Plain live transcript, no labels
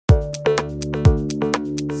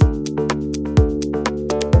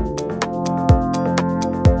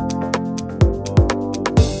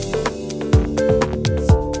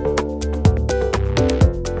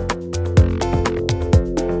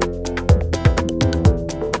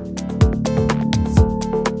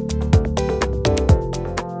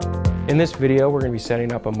In this video, we're going to be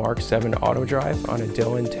setting up a Mark 7 Autodrive on a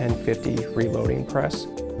Dillon 1050 reloading press.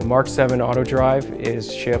 The Mark 7 Autodrive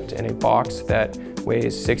is shipped in a box that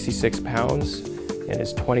weighs 66 pounds and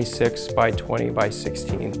is 26 by 20 by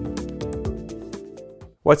 16.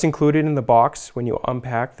 What's included in the box when you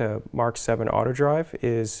unpack the Mark 7 Autodrive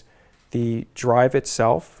is the drive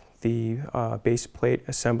itself, the base plate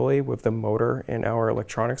assembly with the motor and our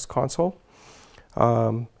electronics console,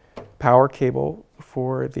 power cable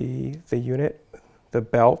for the unit, the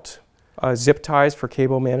belt, zip ties for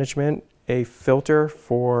cable management, a filter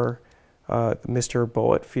for Mr.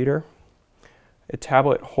 Bullet feeder, a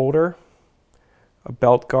tablet holder, a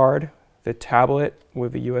belt guard, the tablet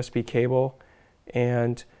with a USB cable,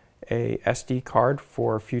 and a SD card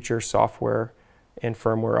for future software and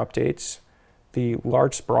firmware updates, the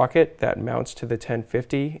large sprocket that mounts to the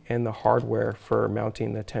 1050, and the hardware for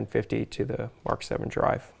mounting the 1050 to the Mark 7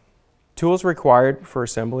 drive. Tools required for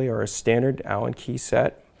assembly are a standard Allen key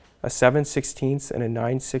set, a 7/16 and a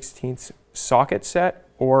 9/16 socket set,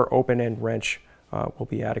 or open-end wrench will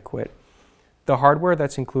be adequate. The hardware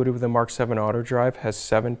that's included with the Mark 7 Autodrive has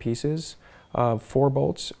 7 pieces. 4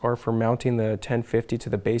 bolts are for mounting the 1050 to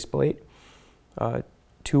the base plate.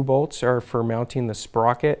 2 bolts are for mounting the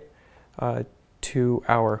sprocket to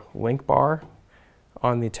our link bar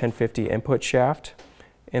on the 1050 input shaft.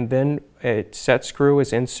 And then a set screw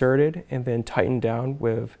is inserted and then tightened down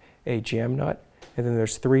with a jam nut. And then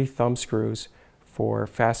there's 3 thumb screws for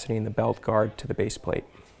fastening the belt guard to the base plate.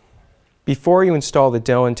 Before you install the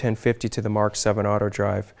Dillon 1050 to the Mark 7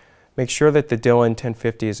 Autodrive, make sure that the Dillon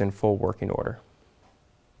 1050 is in full working order.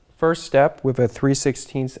 First step, with a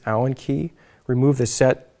 3/16 Allen key, remove the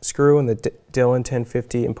set screw in the Dillon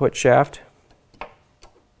 1050 input shaft.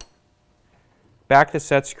 Back the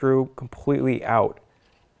set screw completely out,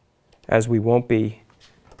 as we won't be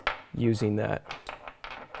using that.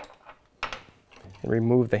 And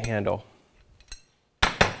remove the handle.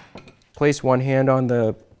 Place one hand on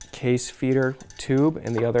the case feeder tube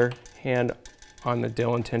and the other hand on the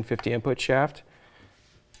Dillon 1050 input shaft.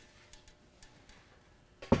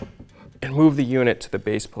 And move the unit to the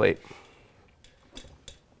base plate.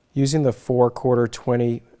 Using the 4/4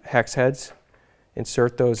 20 hex heads,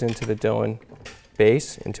 insert those into the Dillon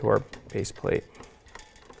base, into our base plate.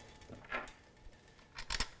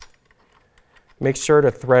 Make sure to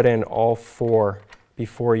thread in all 4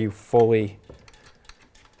 before you fully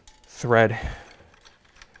thread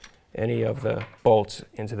any of the bolts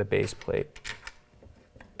into the base plate.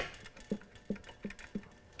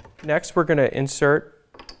 Next, we're going to insert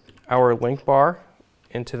our link bar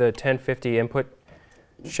into the 1050 input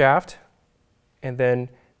shaft, and then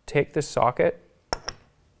take the socket.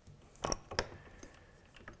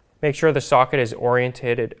 Make sure the socket is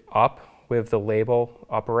orientated up with the label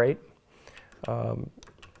upright.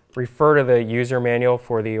 Refer to the user manual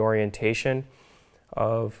for the orientation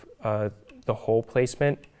of the hole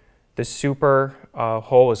placement. The super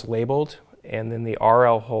hole is labeled, and then the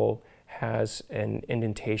RL hole has an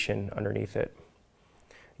indentation underneath it.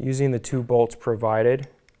 Using the 2 bolts provided,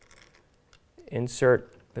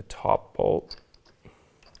 insert the top bolt.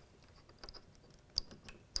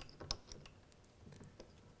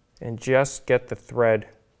 And just get the thread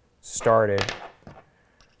started.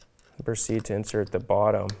 Proceed to insert the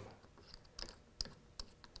bottom.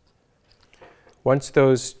 Once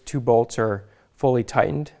those 2 bolts are fully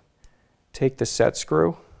tightened, take the set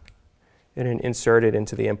screw and then insert it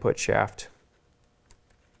into the input shaft.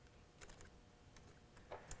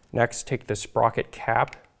 Next, take the sprocket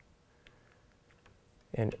cap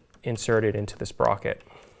and insert it into the sprocket.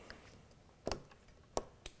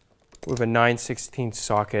 With a 9/16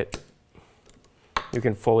 socket, you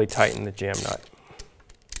can fully tighten the jam nut.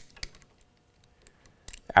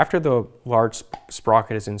 After the large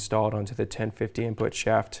sprocket is installed onto the 1050 input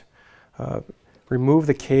shaft, remove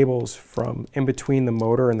the cables from in between the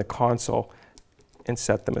motor and the console and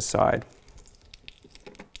set them aside.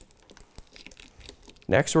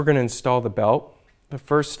 Next, we're going to install the belt. The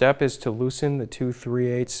first step is to loosen the 2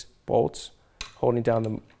 3/8 bolts holding down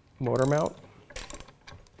the motor mount.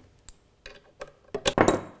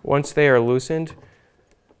 Once they are loosened,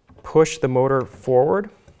 push the motor forward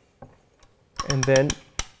and then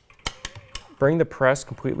bring the press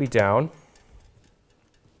completely down.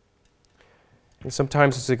 And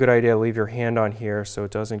sometimes it's a good idea to leave your hand on here so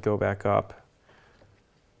it doesn't go back up.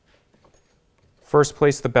 First,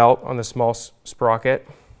 place the belt on the small sprocket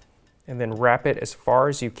and then wrap it as far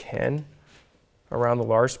as you can around the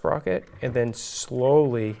large sprocket, and then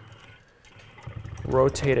slowly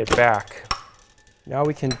rotate it back. Now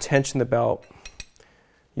we can tension the belt.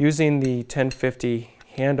 Using the 1050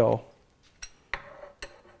 handle,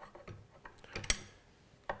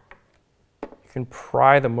 You can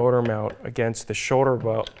pry the motor mount against the shoulder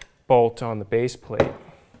bolt on the base plate.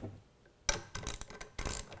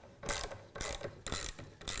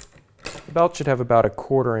 The belt should have about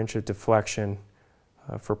 1/4 inch of deflection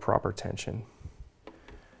for proper tension.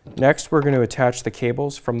 Next, we're going to attach the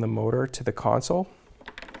cables from the motor to the console.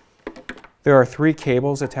 There are 3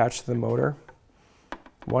 cables attached to the motor.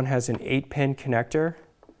 One has an 8-pin connector,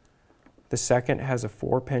 the second has a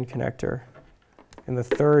 4-pin connector, and the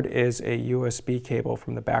third is a USB cable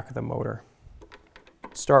from the back of the motor.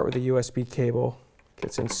 Start with the USB cable,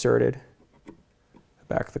 gets inserted in the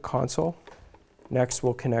back of the console. Next,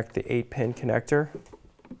 we'll connect the 8-pin connector.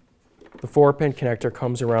 The 4-pin connector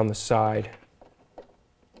comes around the side.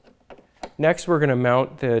 Next, we're going to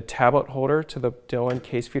mount the tablet holder to the Dillon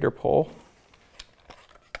case feeder pole.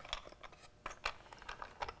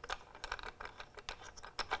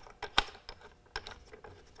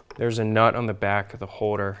 There's a nut on the back of the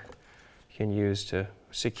holder you can use to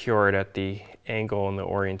secure it at the angle and the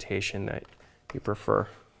orientation that you prefer.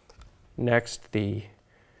 Next, the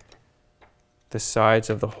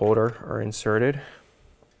sides of the holder are inserted.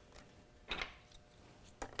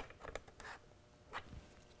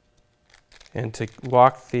 And to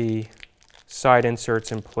lock the side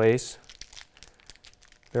inserts in place,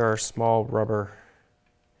 there are small rubber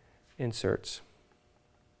inserts.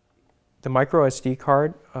 The micro SD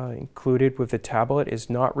card included with the tablet is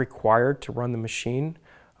not required to run the machine.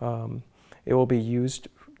 It will be used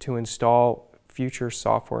to install future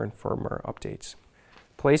software and firmware updates.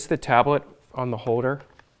 Place the tablet on the holder.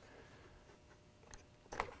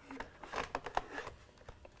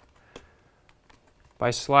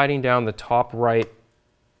 By sliding down the top right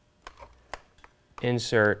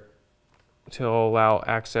insert to allow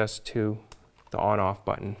access to the on-off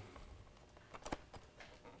button.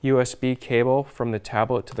 USB cable from the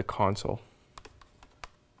tablet to the console.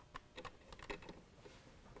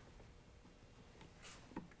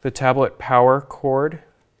 The tablet power cord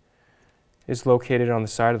is located on the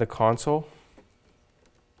side of the console,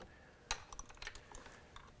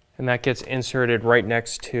 and that gets inserted right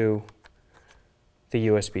next to the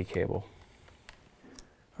USB cable.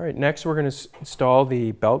 All right, next we're going to install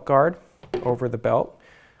the belt guard over the belt.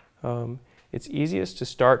 It's easiest to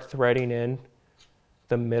start threading in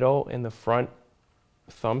the middle and the front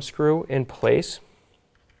thumb screw in place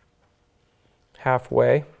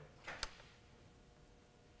halfway.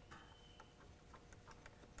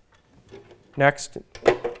 Next,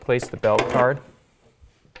 place the belt guard.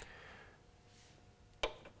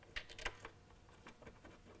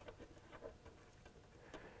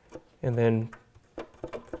 And then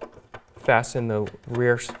fasten the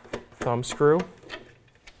rear thumb screw,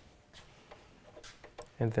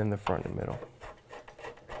 and then the front and middle.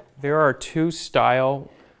 There are 2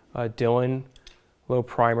 style Dillon low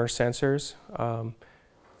primer sensors.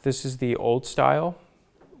 This is the old style,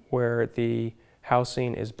 where the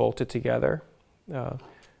housing is bolted together.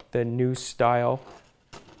 The new style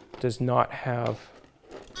does not have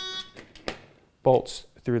bolts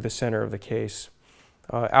through the center of the case.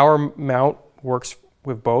 Our mount works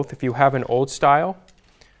with both. If you have an old style,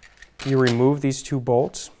 you remove these 2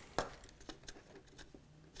 bolts.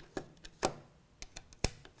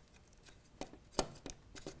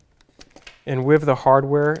 And with the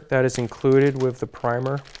hardware that is included with the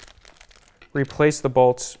primer, replace the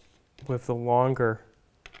bolts with the longer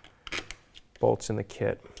bolts in the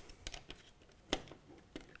kit.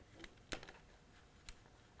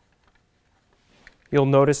 You'll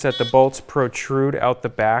notice that the bolts protrude out the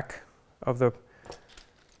back of the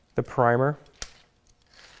primer.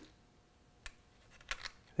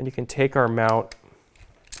 Then you can take our mount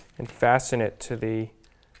and fasten it to the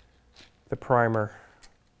primer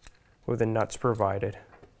with the nuts provided,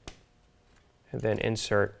 and then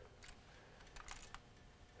insert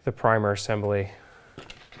the primer assembly.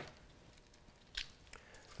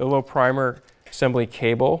 The low primer assembly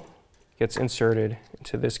cable gets inserted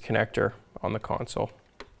into this connector on the console.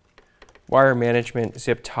 Wire management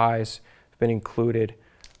zip ties have been included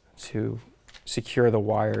to secure the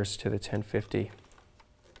wires to the 1050.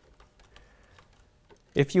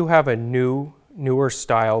 If you have a newer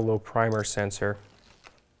style low primer sensor,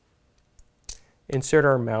 insert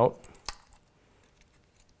our mount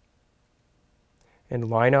and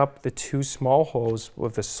line up the 2 small holes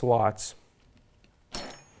with the slots,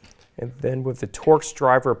 and then with the Torx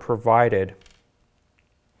driver provided,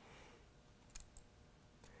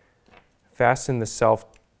 fasten the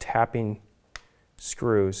self-tapping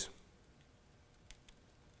screws.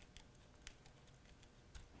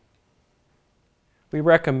 We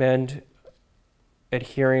recommend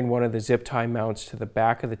adhering one of the zip tie mounts to the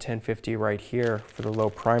back of the 1050 right here for the low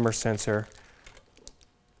primer sensor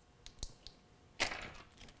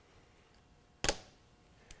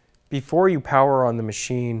Before you power on the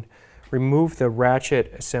machine, remove the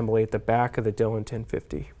ratchet assembly at the back of the Dillon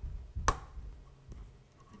 1050.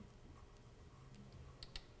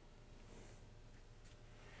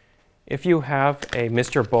 If you have a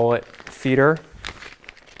Mr. Bullet feeder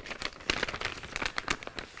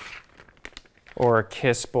or a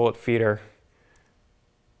KISS bullet feeder,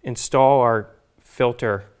 install our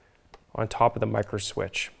filter on top of the micro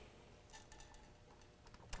switch.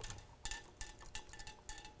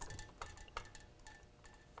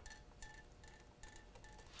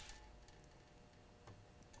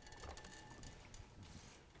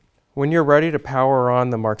 When you're ready to power on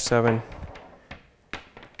the Mark 7,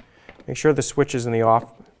 make sure the switch is in the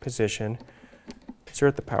off position.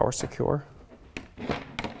 Insert the power secure.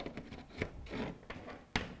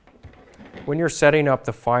 When you're setting up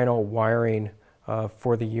the final wiring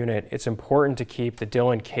for the unit, it's important to keep the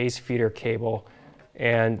Dillon case feeder cable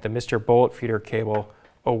and the Mr. Bullet feeder cable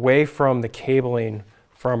away from the cabling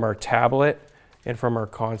from our tablet and from our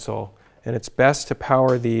console. And it's best to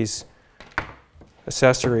power these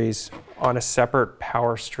accessories on a separate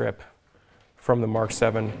power strip from the Mark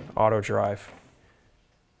 7 Autodrive.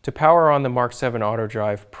 To power on the Mark 7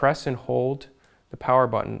 Autodrive, press and hold the power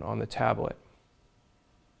button on the tablet.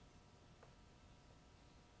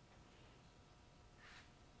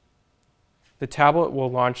 The tablet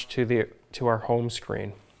will launch to our home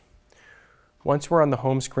screen. Once we're on the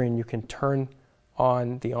home screen, you can turn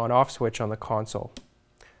on the on-off switch on the console.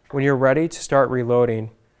 When you're ready to start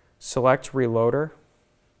reloading, select Reloader,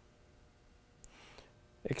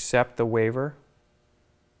 accept the waiver,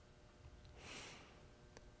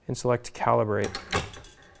 and select Calibrate.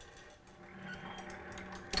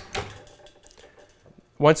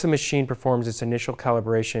 Once the machine performs its initial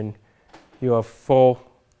calibration, you have full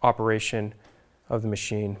operation of the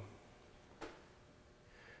machine.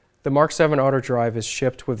 The Mark 7 Autodrive is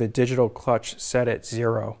shipped with a digital clutch set at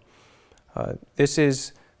 0. This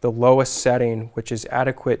is the lowest setting, which is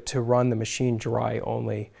adequate to run the machine dry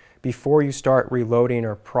only. Before you start reloading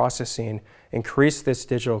or processing, increase this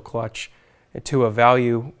digital clutch to a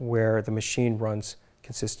value where the machine runs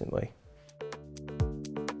consistently.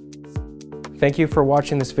 Thank you for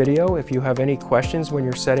watching this video. If you have any questions when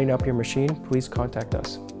you're setting up your machine, please contact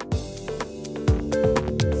us.